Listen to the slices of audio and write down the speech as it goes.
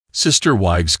Sister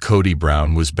Wives Kody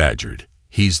Brown was badgered.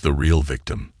 He's the real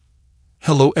victim.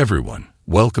 Hello everyone,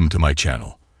 welcome to my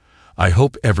channel. I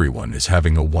hope everyone is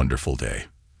having a wonderful day.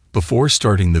 Before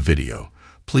starting the video,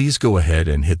 please go ahead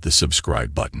and hit the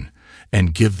subscribe button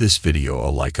and give this video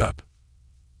a like up.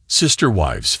 Sister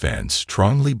Wives fans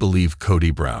strongly believe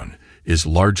Kody Brown is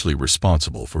largely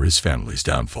responsible for his family's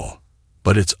downfall.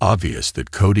 But it's obvious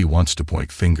that Kody wants to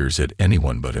point fingers at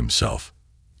anyone but himself.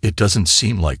 It doesn't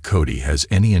seem like Kody has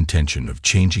any intention of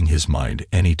changing his mind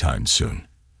anytime soon.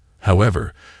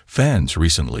 However, fans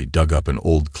recently dug up an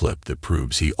old clip that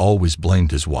proves he always blamed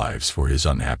his wives for his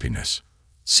unhappiness.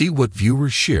 See what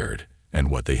viewers shared and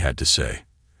what they had to say.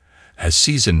 As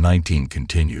season 19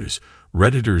 continues,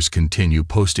 Redditors continue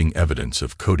posting evidence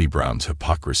of Kody Brown's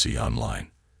hypocrisy online.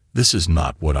 This is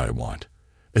not what I want,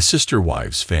 a Sister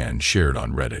Wives fan shared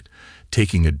on Reddit,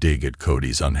 taking a dig at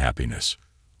Kody's unhappiness.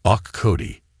 "Och,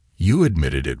 Kody, you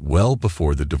admitted it well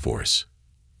before the divorce.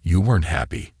 You weren't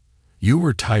happy. You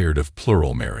were tired of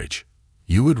plural marriage.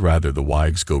 You would rather the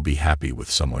wives go be happy with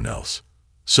someone else.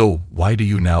 So why do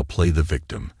you now play the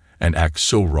victim and act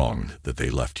so wronged that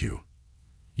they left you?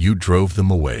 You drove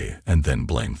them away and then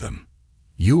blamed them.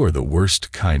 You are the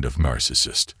worst kind of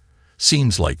narcissist.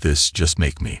 Scenes like this just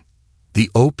make me." The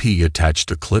OP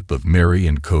attached a clip of Mary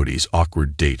and Kody's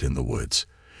awkward date in the woods.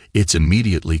 It's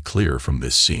immediately clear from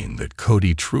this scene that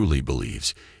Kody truly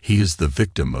believes he is the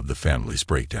victim of the family's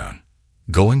breakdown.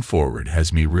 Going forward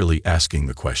has me really asking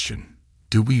the question,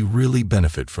 do we really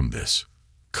benefit from this?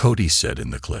 Kody said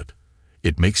in the clip,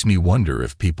 "It makes me wonder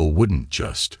if people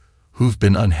who've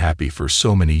been unhappy for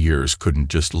so many years couldn't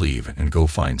just leave and go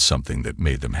find something that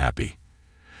made them happy,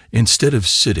 instead of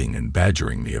sitting and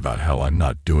badgering me about how I'm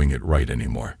not doing it right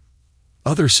anymore."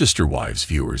 Other Sister Wives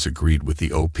viewers agreed with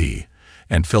the OP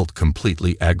and felt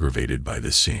completely aggravated by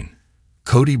this scene.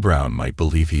 Kody Brown might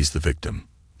believe he's the victim,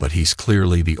 but he's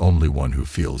clearly the only one who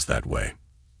feels that way.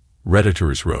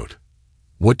 Redditors wrote,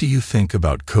 "What do you think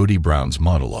about Kody Brown's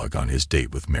monologue on his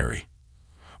date with Mary?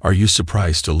 Are you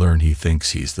surprised to learn he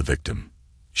thinks he's the victim?"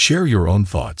 Share your own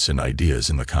thoughts and ideas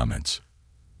in the comments.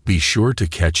 Be sure to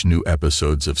catch new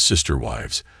episodes of Sister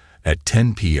Wives at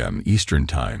 10 p.m. Eastern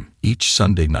Time each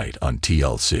Sunday night on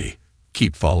TLC.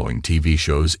 Keep following TV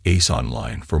shows Ace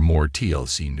Online for more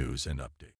TLC news and updates.